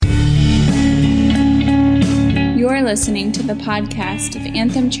are listening to the podcast of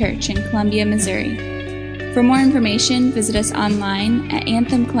Anthem Church in Columbia, Missouri. For more information, visit us online at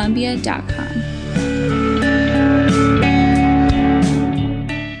anthemcolumbia.com.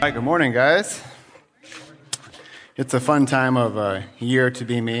 Hi, good morning, guys. It's a fun time of year to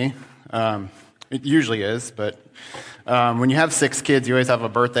be me. It usually is, but when you have 6 kids, you always have a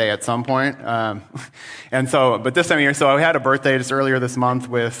birthday at some point. But this time of year, so I had a birthday just earlier this month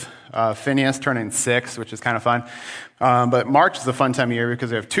with Phineas turning 6, which is kind of fun. But March is a fun time of year because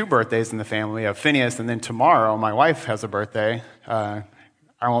we have 2 birthdays in the family. We have Phineas, and then tomorrow my wife has a birthday. I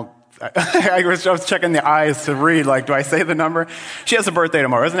was checking the eyes to read, like, do I say the number? She has a birthday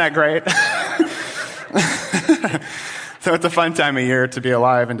tomorrow. Isn't that great? So it's a fun time of year to be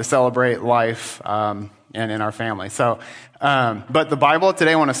alive and to celebrate life and in our family. But the Bible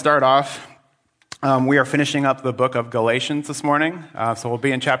today, I want to start off. We are finishing up the book of Galatians this morning. So we'll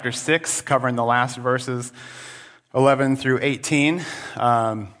be in chapter 6, covering the last verses 11 through 18.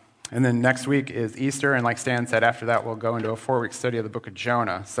 And then next week is Easter, and like Stan said, after that we'll go into a 4-week study of the book of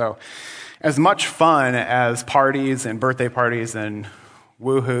Jonah. So as much fun as parties and birthday parties and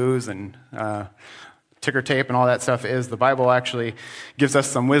woohoos and ticker tape and all that stuff is, the Bible actually gives us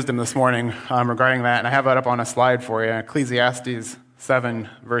some wisdom this morning regarding that, and I have that up on a slide for you. Ecclesiastes 7,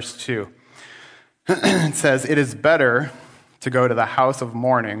 verse 2. It says, "It is better to go to the house of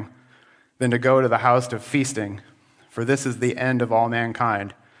mourning than to go to the house of feasting, for this is the end of all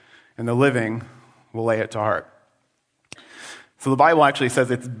mankind, and the living will lay it to heart." So the Bible actually says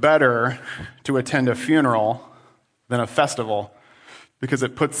it's better to attend a funeral than a festival because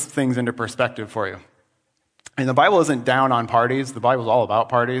it puts things into perspective for you. And the Bible isn't down on parties. The Bible's all about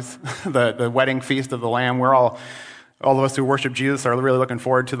parties. The wedding feast of the Lamb, all of us who worship Jesus are really looking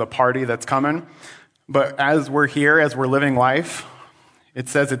forward to the party that's coming. But as we're here, as we're living life, it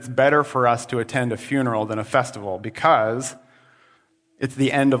says it's better for us to attend a funeral than a festival because it's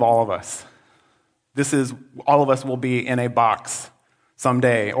the end of all of us. All of us will be in a box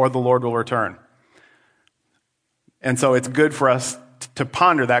someday, or the Lord will return. And so it's good for us to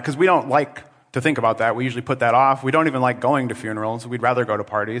ponder that, because we don't like to think about that. We usually put that off. We don't even like going to funerals. We'd rather go to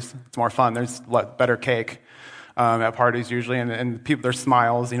parties. It's more fun. There's better cake at parties usually, and people, there's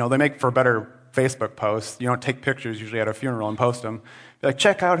smiles. They make for better Facebook posts. You don't take pictures usually at a funeral and post them. Like,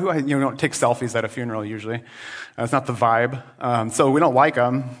 check out you don't take selfies at a funeral usually. It's not the vibe. So we don't like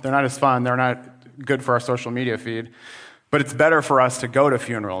them. They're not as fun. They're not good for our social media feed. But it's better for us to go to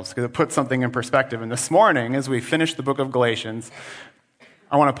funerals because it puts something in perspective. And this morning, as we finish the book of Galatians,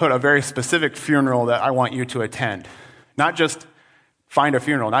 I want to put a very specific funeral that I want you to attend. Not just find a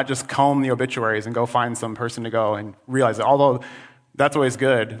funeral, not just comb the obituaries and go find some person to go and realize it. Although that's always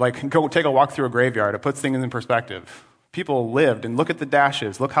good. Like, go take a walk through a graveyard. It puts things in perspective. People lived, and look at the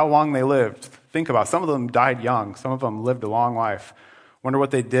dashes. Look how long they lived. Think about it. Some of them died young. Some of them lived a long life. Wonder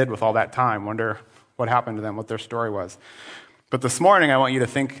what they did with all that time. Wonder what happened to them, what their story was. But this morning, I want you to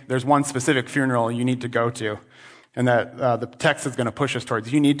think there's one specific funeral you need to go to, and that the text is going to push us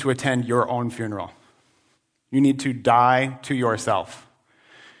towards. You need to attend your own funeral. You need to die to yourself.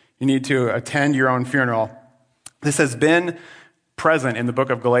 You need to attend your own funeral. This has been present in the book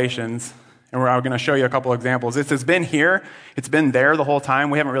of Galatians, and we're going to show you a couple examples. This has been here. It's been there the whole time.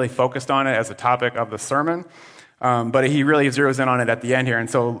 We haven't really focused on it as a topic of the sermon, but he really zeroes in on it at the end here. And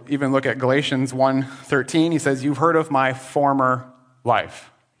so even look at Galatians 1:13. He says, "You've heard of my former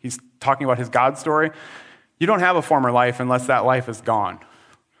life." He's talking about his God story. You don't have a former life unless that life is gone.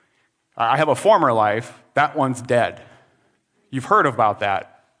 I have a former life. That one's dead. You've heard about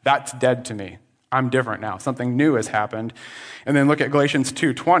that. That's dead to me. I'm different now. Something new has happened. And then look at Galatians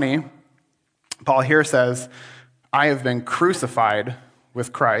 2:20. Paul here says, "I have been crucified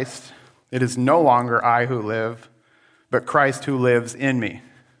with Christ. It is no longer I who live, but Christ who lives in me."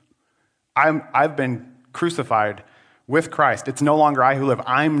 I've been crucified with Christ. It's no longer I who live.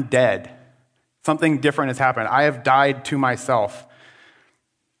 I'm dead. Something different has happened. I have died to myself.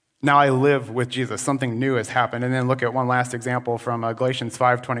 Now I live with Jesus. Something new has happened. And then look at one last example from Galatians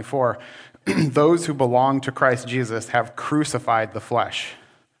 5:24. "Those who belong to Christ Jesus have crucified the flesh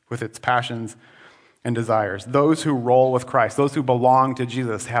with its passions and desires." Those who roll with Christ, those who belong to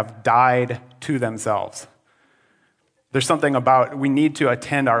Jesus, have died to themselves. There's something about, we need to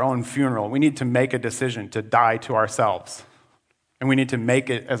attend our own funeral. We need to make a decision to die to ourselves. And we need to make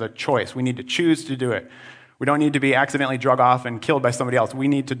it as a choice. We need to choose to do it. We don't need to be accidentally drug off and killed by somebody else. We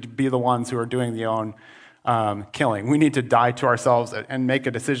need to be the ones who are doing the own killing. We need to die to ourselves and make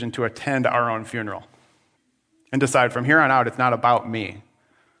a decision to attend our own funeral and decide from here on out, it's not about me.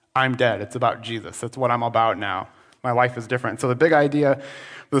 I'm dead. It's about Jesus. That's what I'm about now. My life is different. So the big idea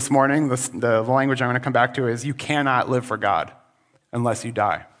this morning, the language I'm going to come back to is you cannot live for God unless you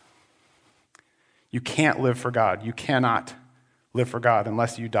die. You can't live for God. You cannot live for God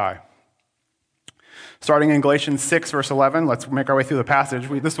unless you die. Starting in Galatians 6, verse 11, let's make our way through the passage.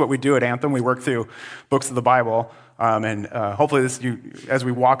 This is what we do at Anthem. We work through books of the Bible. And hopefully, as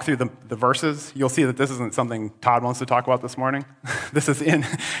we walk through the verses, you'll see that this isn't something Todd wants to talk about this morning. This is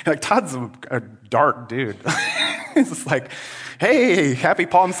Todd's a dark dude. He's just like, hey, happy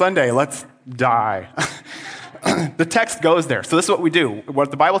Palm Sunday, let's die. The text goes there. So this is what we do.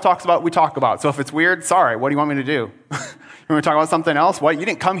 What the Bible talks about, we talk about. So if it's weird, sorry, what do you want me to do? You want me to talk about something else? What? You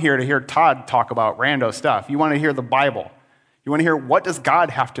didn't come here to hear Todd talk about rando stuff. You want to hear the Bible. You want to hear what does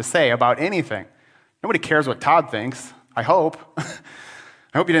God have to say about anything. Nobody cares what Todd thinks, I hope.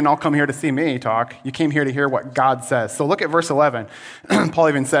 I hope you didn't all come here to see me talk. You came here to hear what God says. So look at verse 11. Paul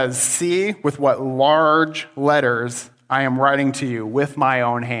even says, see with what large letters I am writing to you with my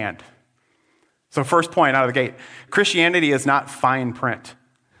own hand. So first point out of the gate, Christianity is not fine print.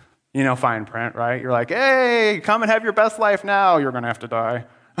 You know fine print, right? You're like, hey, come and have your best life now. You're going to have to die.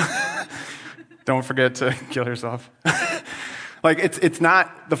 Don't forget to kill yourself. Like, it's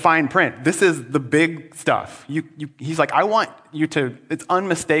not the fine print. This is the big stuff. He's like, I want you to, it's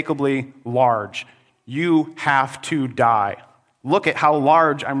unmistakably large. You have to die. Look at how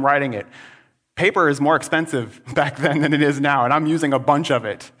large I'm writing it. Paper is more expensive back then than it is now, and I'm using a bunch of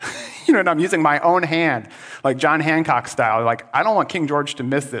it. And I'm using my own hand, like John Hancock style. Like, I don't want King George to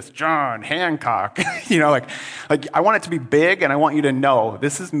miss this. John Hancock. Like I want it to be big, and I want you to know,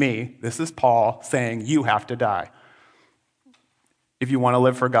 this is me, this is Paul saying you have to die. If you want to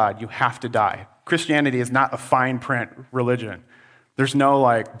live for God, you have to die. Christianity is not a fine print religion. There's no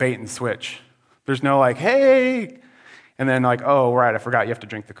like bait and switch. There's no like, hey, and then like, oh, right, I forgot you have to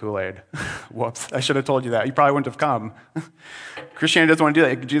drink the Kool-Aid. Whoops, I should have told you that. You probably wouldn't have come. Christianity doesn't want to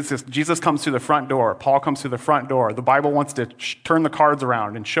do that. Jesus comes through the front door. Paul comes through the front door. The Bible wants to turn the cards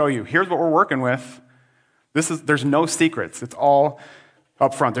around and show you, here's what we're working with. There's no secrets. It's all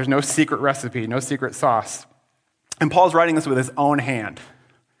up front. There's no secret recipe, no secret sauce. And Paul's writing this with his own hand.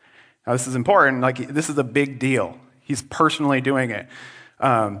 Now, this is important. Like, this is a big deal. He's personally doing it.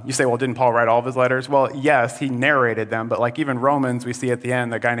 You say, well, didn't Paul write all of his letters? Well, yes, he narrated them, but like even Romans, we see at the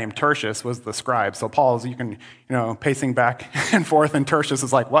end, the guy named Tertius was the scribe. So Paul's, pacing back and forth, and Tertius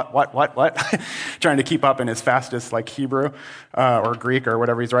is like, what? Trying to keep up in his fastest, like Hebrew or Greek or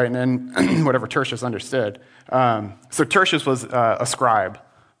whatever he's writing in, whatever Tertius understood. So Tertius was a scribe,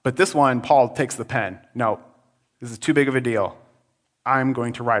 but this one, Paul takes the pen. No, this is too big of a deal. I'm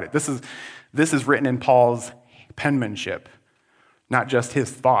going to write it. This is written in Paul's penmanship. Not just his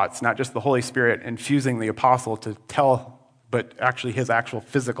thoughts, not just the Holy Spirit infusing the apostle to tell, but actually his actual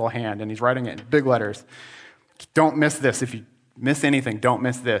physical hand. And he's writing it in big letters. Don't miss this. If you miss anything, don't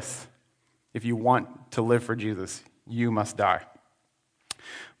miss this. If you want to live for Jesus, you must die.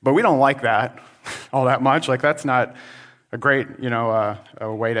 But we don't like that all that much. Like, that's not a great,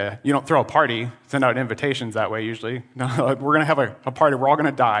 a way to, you don't throw a party, send out invitations that way usually. No, like, we're going to have a party, we're all going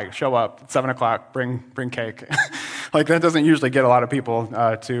to die, show up at 7 o'clock, bring cake. Like, that doesn't usually get a lot of people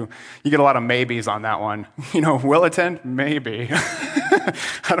you get a lot of maybes on that one. Will attend? Maybe.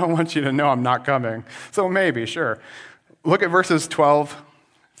 I don't want you to know I'm not coming. So maybe, sure. Look at verses 12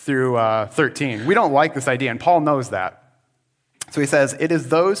 through 13. We don't like this idea, and Paul knows that. So he says, it is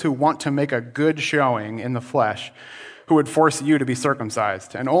those who want to make a good showing in the flesh who would force you to be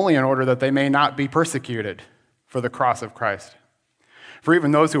circumcised, and only in order that they may not be persecuted for the cross of Christ. For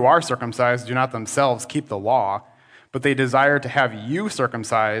even those who are circumcised do not themselves keep the law, but they desire to have you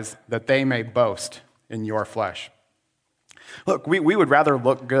circumcised that they may boast in your flesh. Look, we would rather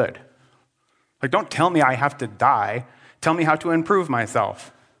look good. Like, don't tell me I have to die. Tell me how to improve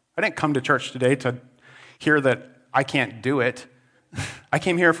myself. I didn't come to church today to hear that I can't do it. I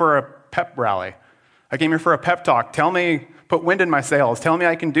came here for a pep rally. I came here for a pep talk. Tell me, put wind in my sails. Tell me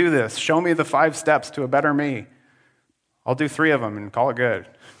I can do this. Show me the 5 steps to a better me. I'll do 3 of them and call it good.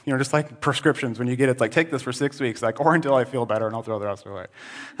 Just like prescriptions when you get it, it's like, take this for 6 weeks, like, or until I feel better, and I'll throw the rest away.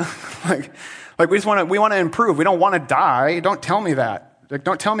 like we want to improve. We don't want to die. Don't tell me that. Like,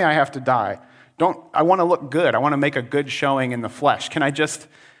 don't tell me I have to die. I want to look good. I want to make a good showing in the flesh. Can I just,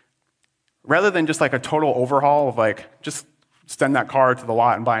 rather than just like a total overhaul of like, just send that car to the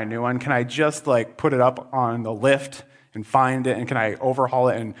lot and buy a new one, can I just like put it up on the lift and find it, and can I overhaul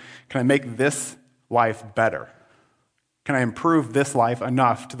it, and can I make this life better? Can I improve this life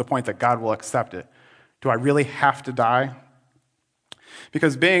enough to the point that God will accept it? Do I really have to die?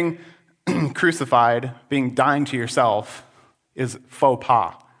 Because being crucified, dying to yourself, is faux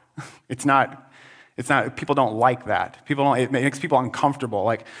pas. It's not It's not, people don't like that. It makes people uncomfortable.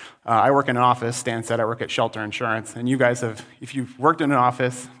 Like, I work in an office, Stan said I work at Shelter Insurance, and you guys have, if you've worked in an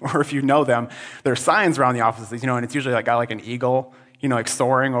office, or if you know them, there's signs around the offices, and it's usually got like an eagle, like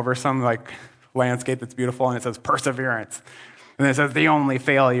soaring over some like landscape that's beautiful, and it says perseverance. And then it says the only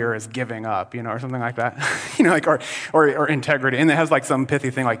failure is giving up, or something like that, or integrity. And it has like some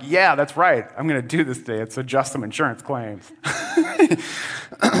pithy thing like, yeah, that's right, I'm going to do this today. It's adjust some insurance claims.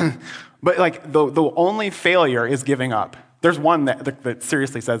 But like the only failure is giving up. There's one that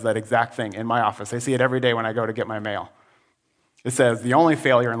seriously says that exact thing in my office. I see it every day when I go to get my mail. It says the only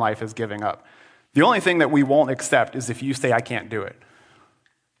failure in life is giving up. The only thing that we won't accept is if you say I can't do it.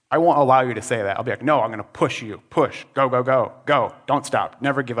 I won't allow you to say that. I'll be like, no, I'm going to push you. Push. Go, go, go. Go. Don't stop.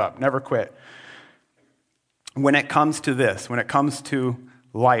 Never give up. Never quit. When it comes to this, when it comes to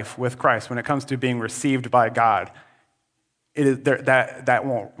life with Christ, when it comes to being received by God, that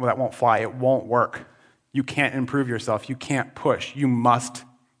won't fly. It won't work. You can't improve yourself. You can't push. You must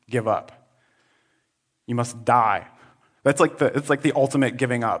give up. You must die. It's like the ultimate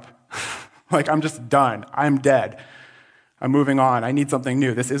giving up. Like, I'm just done. I'm dead. I'm moving on. I need something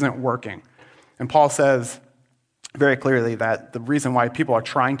new. This isn't working. And Paul says very clearly that the reason why people are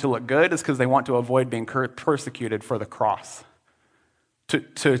trying to look good is because they want to avoid being persecuted for the cross.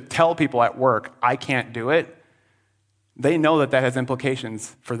 To tell people at work, I can't do it, they know that has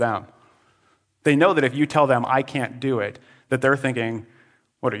implications for them. They know that if you tell them, I can't do it, that they're thinking,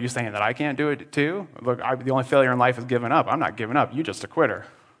 what, are you saying that I can't do it too? Look, the only failure in life is giving up. I'm not giving up. You're just a quitter.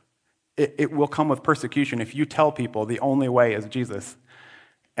 It will come with persecution if you tell people the only way is Jesus.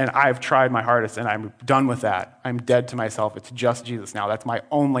 And I've tried my hardest, and I'm done with that. I'm dead to myself. It's just Jesus now. That's my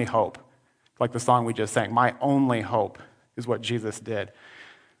only hope. Like the song we just sang, my only hope is what Jesus did.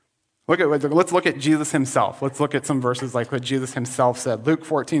 Let's look at Jesus himself. Let's look at some verses like what Jesus himself said. Luke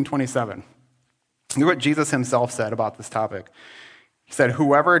 14:27. Look what Jesus himself said about this topic. He said,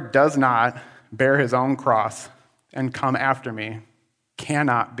 whoever does not bear his own cross and come after me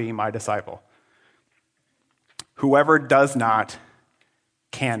cannot be my disciple. Whoever does not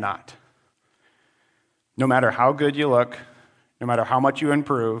cannot. No matter how good you look, no matter how much you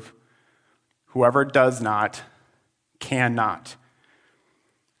improve, whoever does not cannot.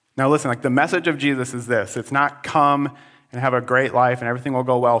 Now listen, like the message of Jesus is this. It's not come and have a great life and everything will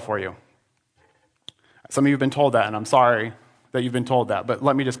go well for you. Some of you have been told that, and I'm sorry that you've been told that, but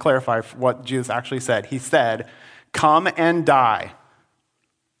let me just clarify what Jesus actually said. He said, come and die,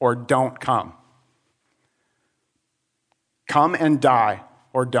 or don't come. Come and die,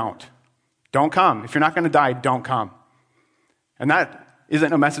 or don't. Don't come. If you're not going to die, don't come. And that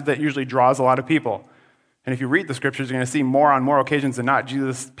isn't a message that usually draws a lot of people. And if you read the scriptures, you're going to see more on more occasions than not,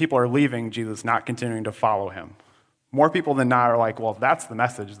 people are leaving Jesus, not continuing to follow him. More people than not are like, well, if that's the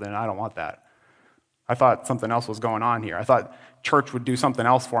message, then I don't want that. I thought something else was going on here. I thought church would do something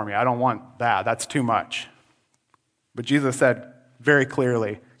else for me. I don't want that. That's too much. But Jesus said very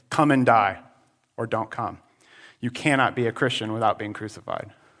clearly, come and die, or don't come. You cannot be a Christian without being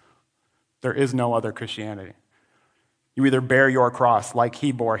crucified. There is no other Christianity. You either bear your cross like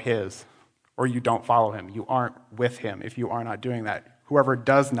he bore his, or you don't follow him. You aren't with him if you are not doing that. Whoever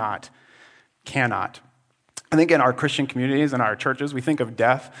does not cannot. I think in our Christian communities and our churches, we think of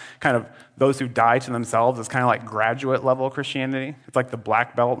death, kind of those who die to themselves, as kind of like graduate level Christianity. It's like the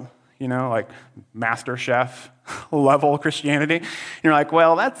black belt, like master chef level Christianity. And you're like,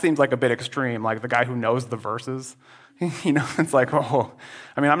 well, that seems like a bit extreme, like the guy who knows the verses. It's like, I'm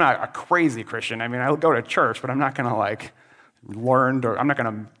not a crazy Christian. I'll go to church, but I'm not going to I'm not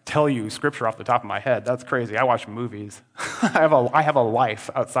going to tell you scripture off the top of my head. That's crazy. I watch movies. I have a life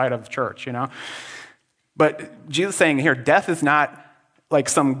outside of church, But Jesus is saying here, death is not like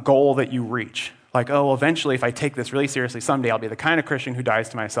some goal that you reach. Like, eventually if I take this really seriously, someday I'll be the kind of Christian who dies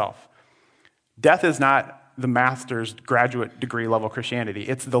to myself. Death is not the master's graduate degree level Christianity.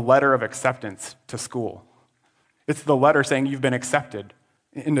 It's the letter of acceptance to school. It's the letter saying you've been accepted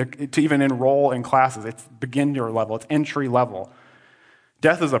to even enroll in classes. It's beginner level. It's entry level.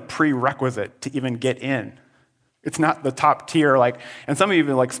 Death is a prerequisite to even get in. It's not the top tier, and some of you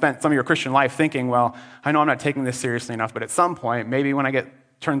have spent some of your Christian life thinking, well, I know I'm not taking this seriously enough, but at some point, maybe when I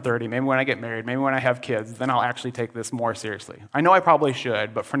turn 30, maybe when I get married, maybe when I have kids, then I'll actually take this more seriously. I know I probably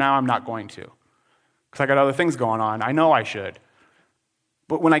should, but for now I'm not going to, because I got other things going on. I know I should.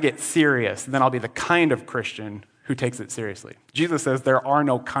 But when I get serious, then I'll be the kind of Christian who takes it seriously. Jesus says there are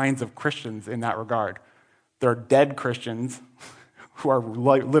no kinds of Christians in that regard. There are dead Christians who are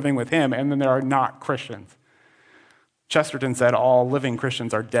living with him, and then there are not Christians. Chesterton said all living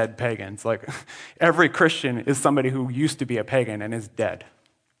Christians are dead pagans. Every Christian is somebody who used to be a pagan and is dead.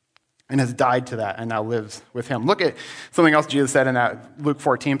 and has died to that and now lives with him. Look at something else Jesus said in that Luke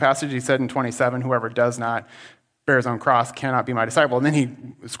 14 passage. He said in 27, whoever does not bear his own cross cannot be my disciple. And then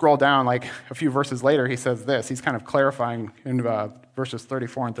he scrolled down like a few verses later, he says this. He's kind of clarifying in verses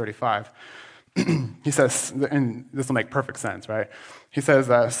 34 and 35. He says, and this will make perfect sense, right? He says,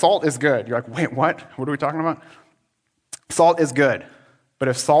 salt is good. You're like, wait, what? What are we talking about? Salt is good, but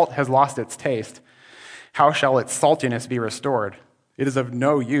if salt has lost its taste, how shall its saltiness be restored? It is of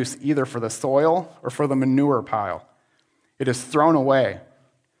no use either for the soil or for the manure pile. It is thrown away.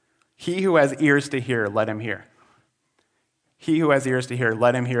 He who has ears to hear, let him hear. He who has ears to hear,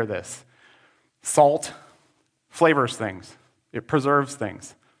 let him hear this. Salt flavors things. It preserves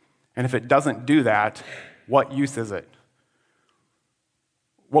things. And if it doesn't do that, what use is it?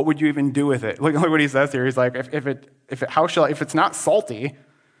 What would you even do with it? Look what he says here. He's like, if it's not salty,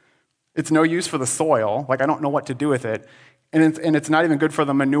 it's no use for the soil. Like, I don't know what to do with it. And it's not even good for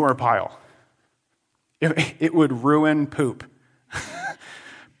the manure pile. It would ruin poop.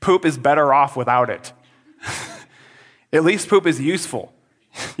 Poop is better off without it. At least poop is useful.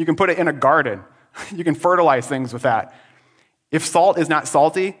 You can put it in a garden. You can fertilize things with that. If salt is not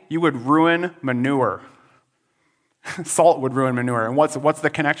salty, you would ruin manure. Salt would ruin manure. And what's the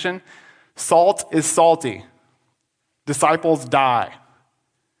connection? Salt is salty. Disciples die.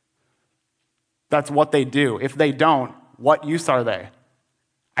 That's what they do. If they don't, what use are they?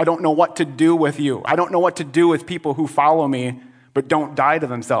 I don't know what to do with you. I don't know what to do with people who follow me but don't die to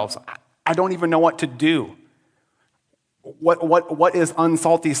themselves. I don't even know what to do. What is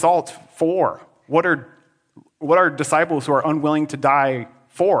unsalty salt for? What are disciples who are unwilling to die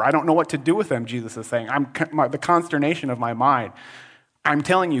for? I don't know what to do with them, Jesus is saying. The consternation of my mind. I'm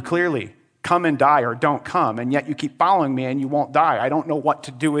telling you clearly, come and die or don't come, and yet you keep following me and you won't die. I don't know what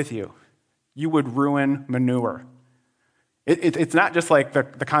to do with you. You would ruin manure. It's not just like the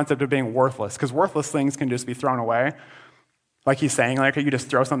concept of being worthless, because worthless things can just be thrown away. Like he's saying, like you just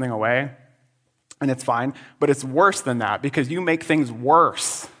throw something away and it's fine. But it's worse than that because you make things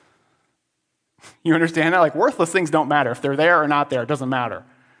worse. You understand that? Like worthless things don't matter. If they're there or not there, it doesn't matter.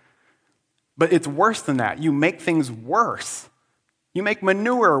 But it's worse than that. You make things worse. You make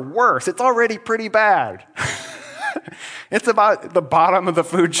manure worse. It's already pretty bad. It's about the bottom of the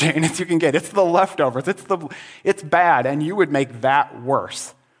food chain as you can get. It's the leftovers. It's bad, and you would make that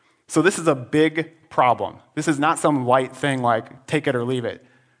worse. So this is a big problem. This is not some light thing like take it or leave it.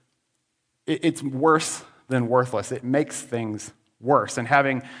 It's worse than worthless. It makes things worse. And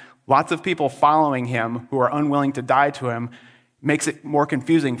having lots of people following him who are unwilling to die to him makes it more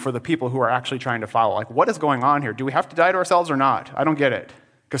confusing for the people who are actually trying to follow. Like, what is going on here? Do we have to die to ourselves or not? I don't get it.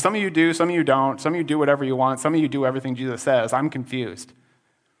 Because some of you do, some of you don't. Some of you do whatever you want. Some of you do everything Jesus says. I'm confused.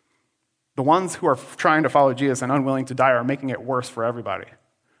 The ones who are trying to follow Jesus and unwilling to die are making it worse for everybody,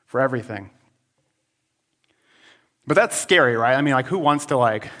 for everything. But that's scary, right? I mean, like, who wants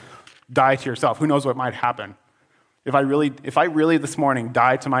to, die to yourself? Who knows what might happen? If I really this morning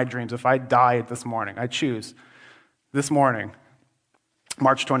die to my dreams, if I died this morning, I choose this morning,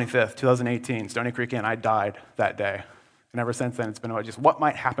 March 25th, 2018, Stony Creek Inn, I died that day. And ever since then, it's been about just what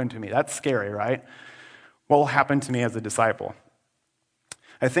might happen to me. That's scary, right? What will happen to me as a disciple?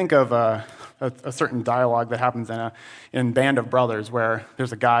 I think of a certain dialogue that happens in Band of Brothers where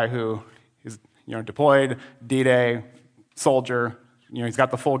there's a guy who is deployed, D-Day, soldier. He's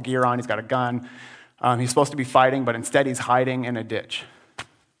got the full gear on. He's got a gun. He's supposed to be fighting, but instead he's hiding in a ditch.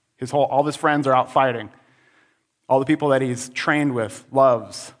 All of his friends are out fighting. All the people that he's trained with,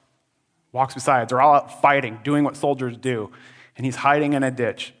 loves, walks beside, they're all out fighting, doing what soldiers do, and he's hiding in a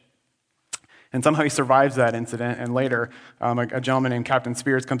ditch. And somehow he survives that incident, and later a gentleman named Captain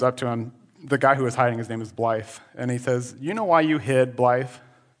Spears comes up to him. The guy who was hiding, his name is Blythe, and he says, "You know why you hid, Blythe?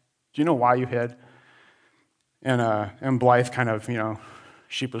 Do you know why you hid?" And Blythe kind of,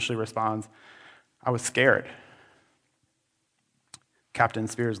 sheepishly responds, "I was scared." Captain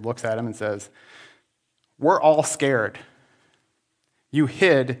Spears looks at him and says, "We're all scared. You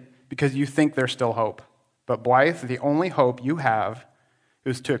hid because you think there's still hope. But Blythe, the only hope you have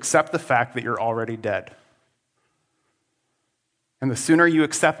is to accept the fact that you're already dead. And the sooner you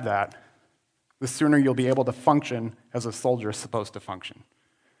accept that, the sooner you'll be able to function as a soldier is supposed to function."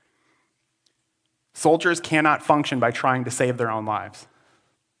 Soldiers cannot function by trying to save their own lives.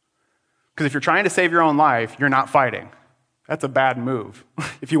 Because if you're trying to save your own life, you're not fighting. That's a bad move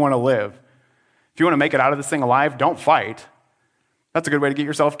if you want to live. If you want to make it out of this thing alive, don't fight. That's a good way to get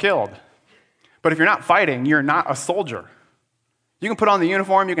yourself killed. But if you're not fighting, you're not a soldier. You can put on the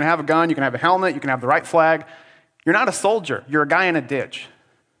uniform, you can have a gun, you can have a helmet, you can have the right flag. You're not a soldier. You're a guy in a ditch.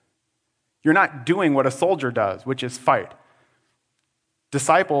 You're not doing what a soldier does, which is fight.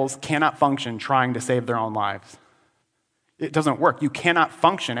 Disciples cannot function trying to save their own lives. It doesn't work. You cannot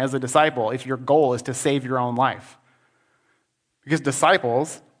function as a disciple if your goal is to save your own life. Because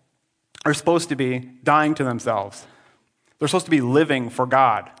disciples are supposed to be dying to themselves. They're supposed to be living for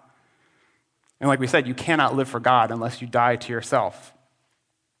God. And like we said, you cannot live for God unless you die to yourself.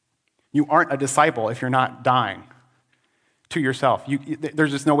 You aren't a disciple if you're not dying to yourself.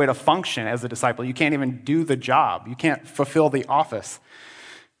 There's just no way to function as a disciple. You can't even do the job. You can't fulfill the office.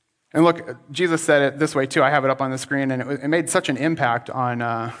 And look, Jesus said it this way too. I have it up on the screen, and it made such an impact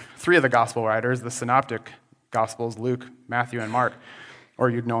on three of the gospel writers, the synoptic gospels, Luke, Matthew, and Mark. Or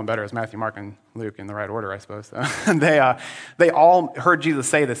you'd know them better as Matthew, Mark, and Luke in the right order, I suppose. They all heard Jesus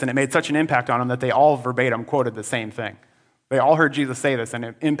say this, and it made such an impact on them that they all verbatim quoted the same thing. They all heard Jesus say this, and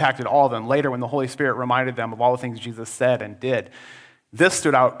it impacted all of them. Later, when the Holy Spirit reminded them of all the things Jesus said and did, this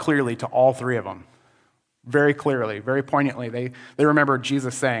stood out clearly to all three of them. Very clearly, very poignantly. They remembered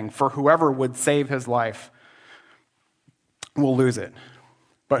Jesus saying, "For whoever would save his life will lose it.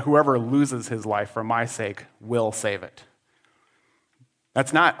 But whoever loses his life for my sake will save it."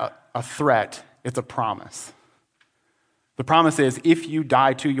 That's not a threat, it's a promise. The promise is, if you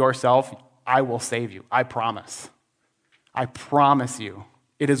die to yourself, I will save you. I promise. I promise you.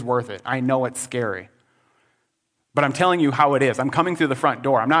 It is worth it. I know it's scary. But I'm telling you how it is. I'm coming through the front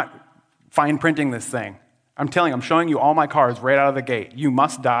door. I'm not fine printing this thing. I'm showing you all my cards right out of the gate. You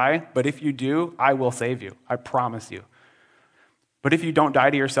must die, but if you do, I will save you. I promise you. But if you don't die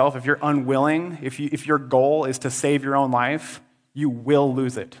to yourself, if you're unwilling, if your goal is to save your own life, you will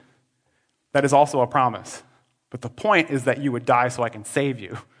lose it. That is also a promise. But the point is that you would die so I can save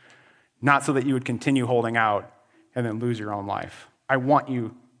you, not so that you would continue holding out and then lose your own life. I want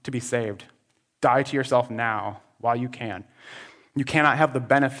you to be saved. Die to yourself now while you can. You cannot have the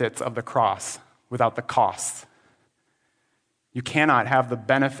benefits of the cross without the costs. You cannot have the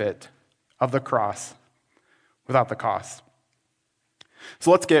benefit of the cross without the costs.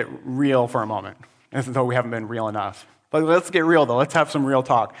 So let's get real for a moment, as though we haven't been real enough. But let's get real, though. Let's have some real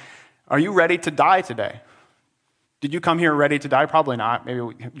talk. Are you ready to die today? Did you come here ready to die? Probably not. Maybe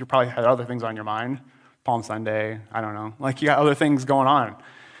you probably had other things on your mind. Palm Sunday, I don't know. Like, you got other things going on.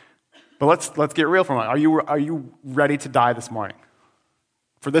 But let's get real for a moment. Are you ready to die this morning?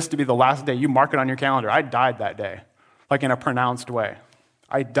 For this to be the last day, you mark it on your calendar. I died that day, like in a pronounced way.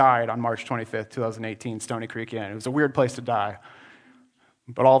 I died on March 25th, 2018, Stony Creek Inn. It was a weird place to die.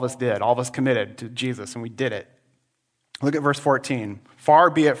 But all of us did. All of us committed to Jesus, and we did it. Look at verse 14. "Far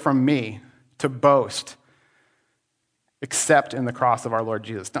be it from me to boast except in the cross of our Lord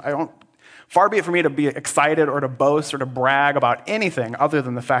Jesus." Now, far be it from me to be excited or to boast or to brag about anything other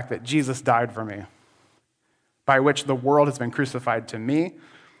than the fact that Jesus died for me, by which the world has been crucified to me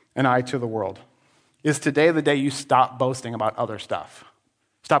and I to the world. Is today the day you stop boasting about other stuff?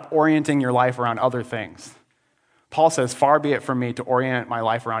 Stop orienting your life around other things. Paul says, "Far be it from me to orient my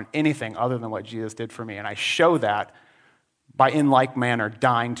life around anything other than what Jesus did for me." And I show that by, in like manner,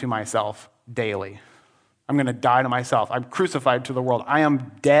 dying to myself daily. I'm going to die to myself. I'm crucified to the world. I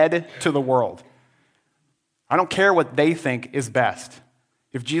am dead to the world. I don't care what they think is best.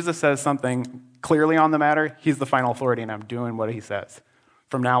 If Jesus says something clearly on the matter, he's the final authority, and I'm doing what he says.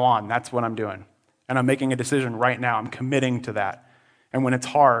 From now on, that's what I'm doing. And I'm making a decision right now. I'm committing to that. And when it's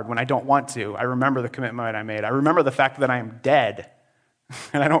hard, when I don't want to, I remember the commitment I made. I remember the fact that I am dead,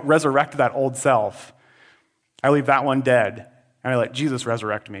 and I don't resurrect that old self. I leave that one dead, and I let Jesus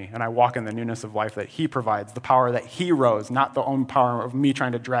resurrect me, and I walk in the newness of life that he provides, the power that he rose, not the own power of me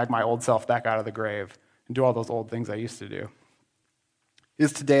trying to drag my old self back out of the grave and do all those old things I used to do.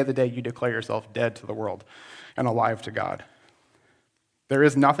 Is today the day you declare yourself dead to the world and alive to God? There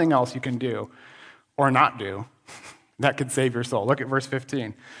is nothing else you can do or not do that could save your soul. Look at verse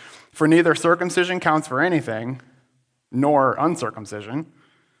 15. "For neither circumcision counts for anything, nor uncircumcision,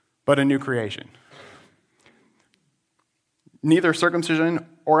 but a new creation." Neither circumcision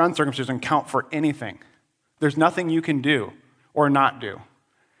or uncircumcision count for anything. There's nothing you can do or not do.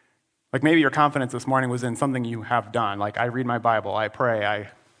 Like, maybe your confidence this morning was in something you have done. Like, I read my Bible, I pray, I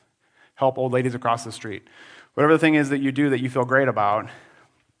help old ladies across the street. Whatever the thing is that you do that you feel great about,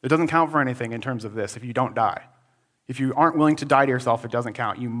 it doesn't count for anything in terms of this if you don't die. If you aren't willing to die to yourself, it doesn't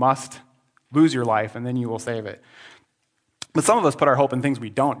count. You must lose your life, and then you will save it. But some of us put our hope in things we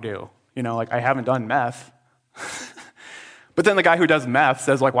don't do. You know, like, I haven't done meth. But then the guy who does meth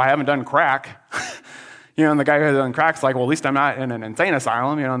says, like, well, I haven't done crack. You know, and the guy who has done crack's like, well, at least I'm not in an insane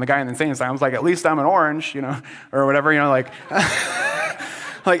asylum. You know, and the guy in the insane asylum's like, at least I'm an orange, you know, or whatever, you know, like.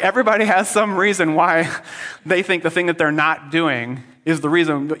 Like, everybody has some reason why they think the thing that they're not doing is the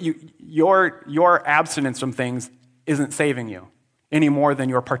reason. Your abstinence from things isn't saving you. any more than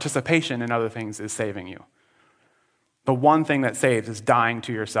your participation in other things is saving you. The one thing that saves is dying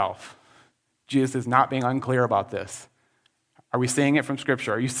to yourself. Jesus is not being unclear about this. Are we seeing it from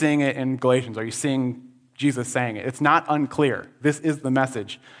Scripture? Are you seeing it in Galatians? Are you seeing Jesus saying it? It's not unclear. This is the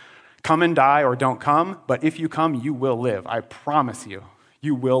message. Come and die or don't come, but if you come, you will live. I promise you,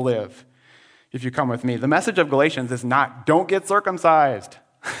 you will live if you come with me. The message of Galatians is not, don't get circumcised.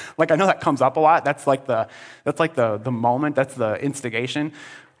 Like, I know that comes up a lot. That's like the moment, that's the instigation.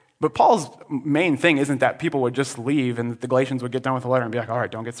 But Paul's main thing isn't that people would just leave and the Galatians would get done with the letter and be like, all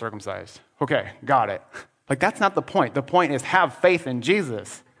right, don't get circumcised. Okay, got it. Like, that's not the point. The point is have faith in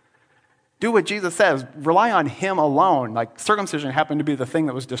Jesus. Do what Jesus says. Rely on him alone. Like, circumcision happened to be the thing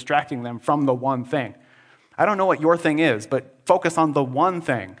that was distracting them from the one thing. I don't know what your thing is, but focus on the one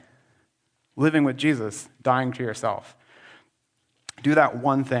thing. Living with Jesus, dying to yourself. Do that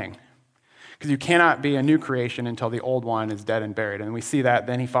one thing. Because you cannot be a new creation until the old one is dead and buried. And we see that.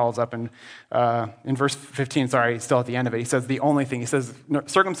 Then he follows up in verse 15, still at the end of it. He says the only thing. He says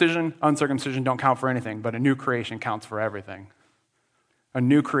circumcision, uncircumcision don't count for anything, but a new creation counts for everything. A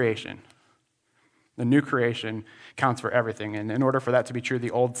new creation. The new creation counts for everything. And in order for that to be true,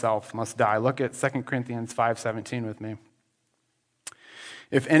 the old self must die. Look at 2 Corinthians 5:17 with me.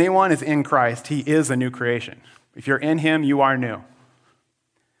 If anyone is in Christ, he is a new creation. If you're in him, you are new.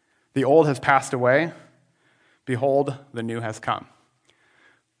 The old has passed away. Behold, the new has come.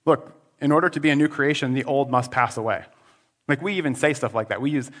 Look, in order to be a new creation, the old must pass away. Like, we even say stuff like that.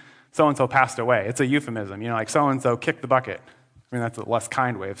 We use so-and-so passed away. It's a euphemism, like so-and-so kicked the bucket. I mean, that's a less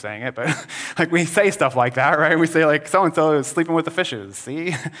kind way of saying it, but like, we say stuff like that, right? We say, like, so-and-so is sleeping with the fishes,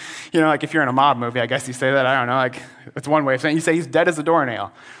 see? Like, if you're in a mob movie, I guess you say that. I don't know. Like, it's one way of saying it. You say he's dead as a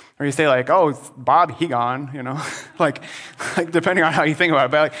doornail. Or you say, like, oh, it's Bob, he gone, like depending on how you think about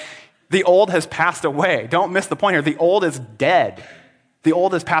it. But like, the old has passed away. Don't miss the point here. The old is dead. The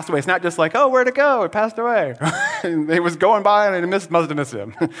old has passed away. It's not just like, oh, where'd it go? It passed away. It was going by and it must have missed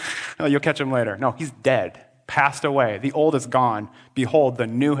him. You'll catch him later. No, he's dead. Passed away. The old is gone. Behold, the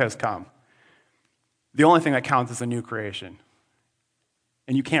new has come. The only thing that counts is a new creation.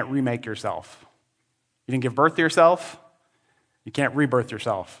 And you can't remake yourself. You didn't give birth to yourself. You can't rebirth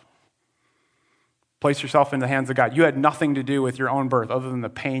yourself. Place yourself in the hands of God. You had nothing to do with your own birth other than the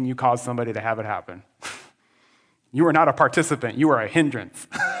pain you caused somebody to have it happen. You were not a participant. You were a hindrance.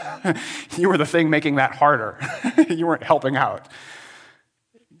 You were the thing making that harder. You weren't helping out.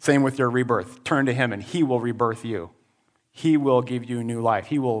 Same with your rebirth. Turn to him and he will rebirth you. He will give you new life.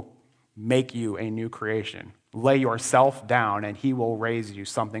 He will make you a new creation. Lay yourself down and he will raise you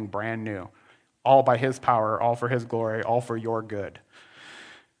something brand new. All by his power, all for his glory, all for your good.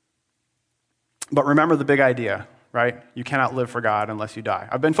 But remember the big idea, right? You cannot live for God unless you die.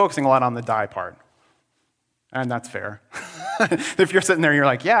 I've been focusing a lot on the die part. And that's fair. If you're sitting there and you're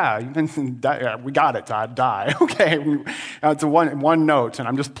like, yeah, we got it, Todd, die. Okay, it's a one note, and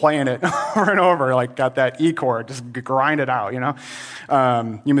I'm just playing it over and over, like got that E chord, just grind it out,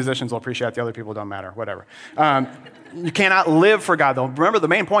 You musicians will appreciate it, the other people don't matter, whatever. You cannot live for God, though. Remember, the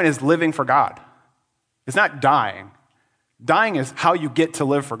main point is living for God. It's not dying. Dying is how you get to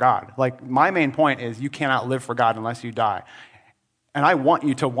live for God. Like, my main point is you cannot live for God unless you die. And I want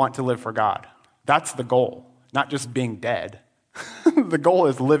you to want to live for God. That's the goal, not just being dead. The goal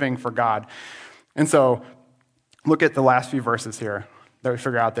is living for God. And so, look at the last few verses here that we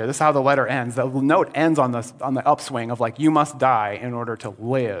figure out there. This is how the letter ends. The note ends on the upswing of like, you must die in order to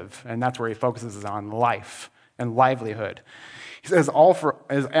live. And that's where he focuses on life and livelihood. He says,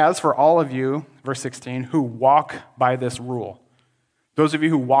 as for all of you, verse 16, who walk by this rule. Those of you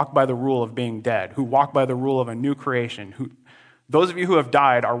who walk by the rule of being dead, who walk by the rule of a new creation, those of you who have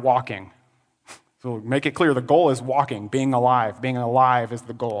died are walking. So make it clear, the goal is walking, being alive. Being alive is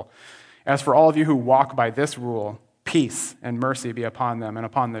the goal. As for all of you who walk by this rule, peace and mercy be upon them and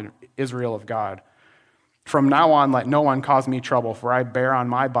upon the Israel of God. From now on, let no one cause me trouble, for I bear on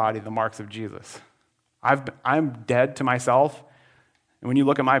my body the marks of Jesus. I'm dead to myself, and when you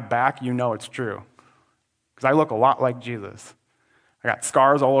look at my back, you know it's true. Because I look a lot like Jesus. I got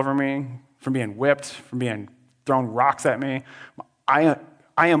scars all over me from being whipped, from being thrown rocks at me. I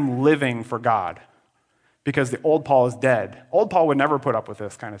am living for God because the old Paul is dead. Old Paul would never put up with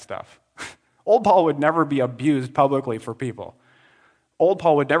this kind of stuff. Old Paul would never be abused publicly for people. Old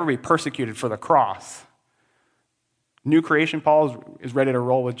Paul would never be persecuted for the cross. New creation Paul is ready to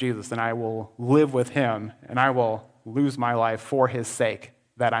roll with Jesus, and I will live with him, and I will lose my life for his sake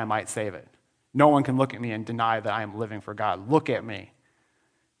that I might save it. No one can look at me and deny that I am living for God. Look at me.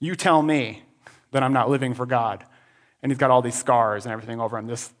 You tell me that I'm not living for God. And he's got all these scars and everything over him,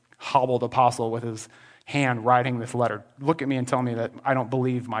 this hobbled apostle with his hand writing this letter look at me and tell me that I don't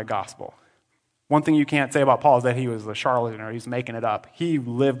believe my gospel. One thing you can't say about Paul is that he was a charlatan or he's making it up. He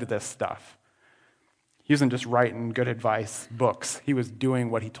lived this stuff. He wasn't just writing good advice books. He was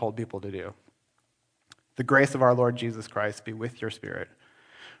doing what he told people to do. The grace of our Lord Jesus Christ be with your spirit,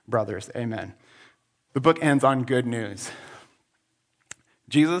 brothers. Amen. The book ends on good news.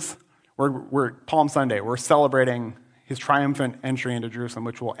 Jesus, we're Palm Sunday. We're celebrating his triumphant entry into Jerusalem,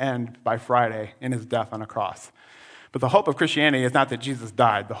 which will end by Friday in his death on a cross. But the hope of Christianity is not that Jesus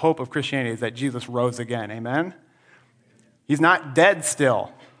died. The hope of Christianity is that Jesus rose again. Amen? He's not dead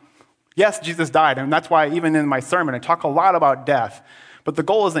still. Yes, Jesus died, and that's why even in my sermon I talk a lot about death. But the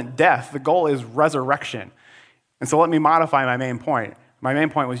goal isn't death. The goal is resurrection. And so let me modify my main point. My main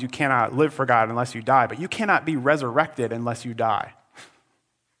point was you cannot live for God unless you die, but you cannot be resurrected unless you die.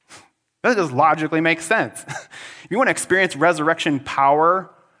 That just logically makes sense. If you want to experience resurrection power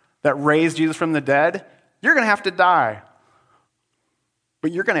that raised Jesus from the dead, you're going to have to die.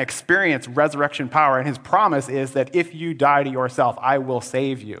 But you're going to experience resurrection power, and his promise is that if you die to yourself, I will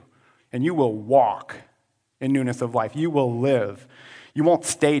save you, and you will walk in newness of life. You will live. You won't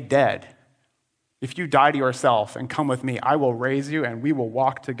stay dead. If you die to yourself and come with me, I will raise you, and we will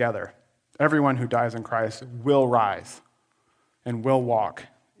walk together. Everyone who dies in Christ will rise and will walk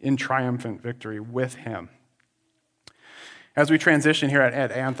in triumphant victory with him. As we transition here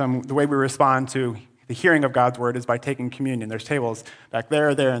at Anthem, the way we respond to the hearing of God's word is by taking communion. There's tables back there,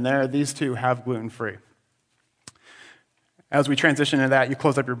 and there. These two have gluten-free. As we transition into that, you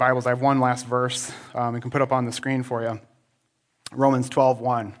close up your Bibles. I have one last verse we can put up on the screen for you. Romans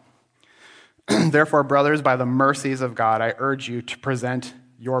 12:1. Therefore, brothers, by the mercies of God, I urge you to present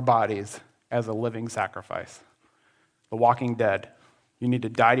your bodies as a living sacrifice. The walking dead. You need to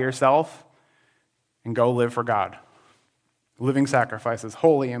die to yourself and go live for God. Living sacrifices,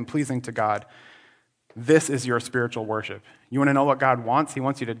 holy and pleasing to God. This is your spiritual worship. You want to know what God wants? He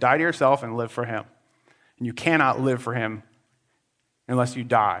wants you to die to yourself and live for him. And you cannot live for him unless you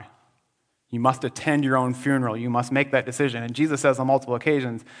die. You must attend your own funeral. You must make that decision. And Jesus says on multiple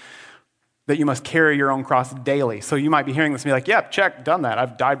occasions that you must carry your own cross daily. So you might be hearing this and be like, yep, check, done that.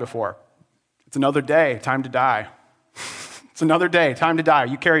 I've died before. It's another day, time to die. It's another day, time to die.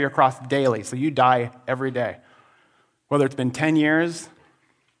 You carry your cross daily, so you die every day. Whether it's been 10 years,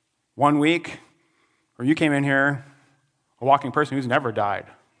 1 week, or you came in here a walking person who's never died.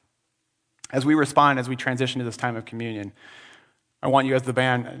 As we respond, as we transition to this time of communion, I want you, as the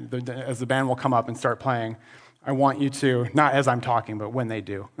band will come up and start playing, I want you to, not as I'm talking, but when they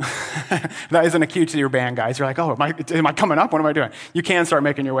do. That isn't a cue to your band, guys. You're like, oh, am I coming up? What am I doing? You can start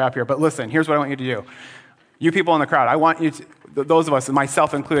making your way up here. But listen, here's what I want you to do. You people in the crowd, I want you to, those of us,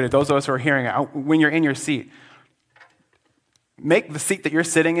 myself included, those of us who are hearing it, when you're in your seat, make the seat that you're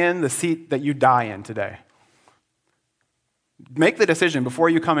sitting in the seat that you die in today. Make the decision before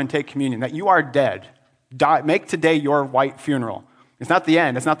you come and take communion that you are dead. Make today your white funeral. It's not the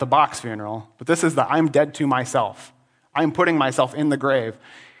end. It's not the box funeral. But this is the I'm dead to myself. I'm putting myself in the grave.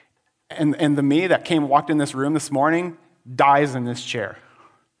 And the me that walked in this room this morning dies in this chair.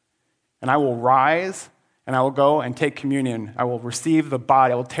 And I will rise and I will go and take communion. I will receive the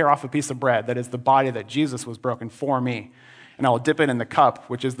body. I will tear off a piece of bread that is the body that Jesus was broken for me. And I will dip it in the cup,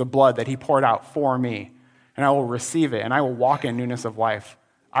 which is the blood that he poured out for me. And I will receive it, and I will walk in newness of life.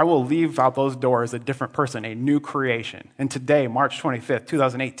 I will leave out those doors a different person, a new creation. And today, March 25th,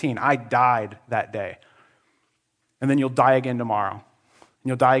 2018, I died that day. And then you'll die again tomorrow. And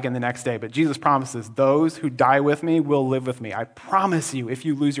you'll die again the next day. But Jesus promises, those who die with me will live with me. I promise you, if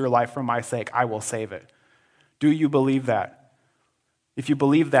you lose your life for my sake, I will save it. Do you believe that? If you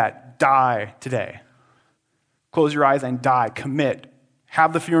believe that, die today. Close your eyes and die. Commit.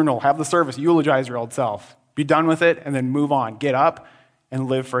 Have the funeral. Have the service. Eulogize your old self. Be done with it and then move on. Get up and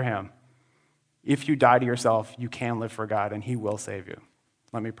live for him. If you die to yourself, you can live for God and he will save you.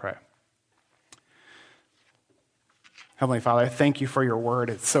 Let me pray. Heavenly Father, I thank you for your word.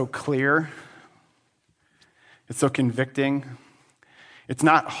 It's so clear. It's so convicting. It's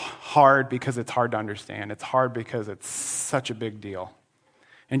not hard because it's hard to understand. It's hard because it's such a big deal.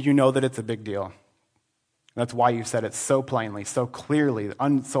 And you know that it's a big deal. That's why you said it so plainly, so clearly,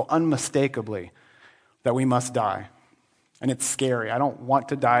 so unmistakably that we must die. And it's scary. I don't want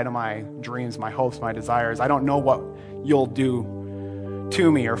to die to my dreams, my hopes, my desires. I don't know what you'll do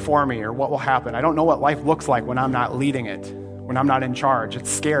to me or for me or what will happen. I don't know what life looks like when I'm not leading it, when I'm not in charge. It's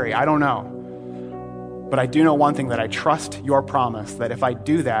scary. I don't know. But I do know one thing, that I trust your promise that if I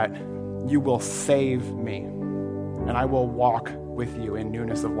do that, you will save me. And I will walk with you in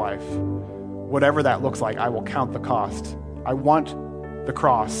newness of life. Whatever that looks like, I will count the cost. I want the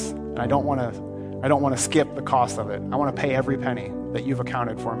cross, and I don't want to I don't want to skip the cost of it. I want to pay every penny that you've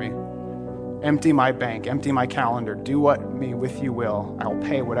accounted for me. Empty my bank, empty my calendar. Do what me with you will. I will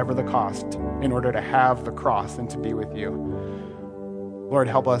pay whatever the cost in order to have the cross and to be with you. Lord,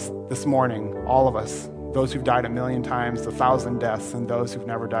 help us this morning, all of us, those who've died 1,000,000 times, 1,000 deaths, and those who've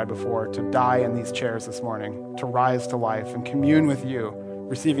never died before, to die in these chairs this morning, to rise to life and commune with you,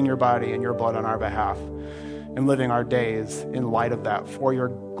 receiving your body and your blood on our behalf, and living our days in light of that for your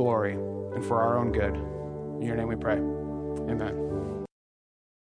glory and for our own good. In your name we pray. Amen.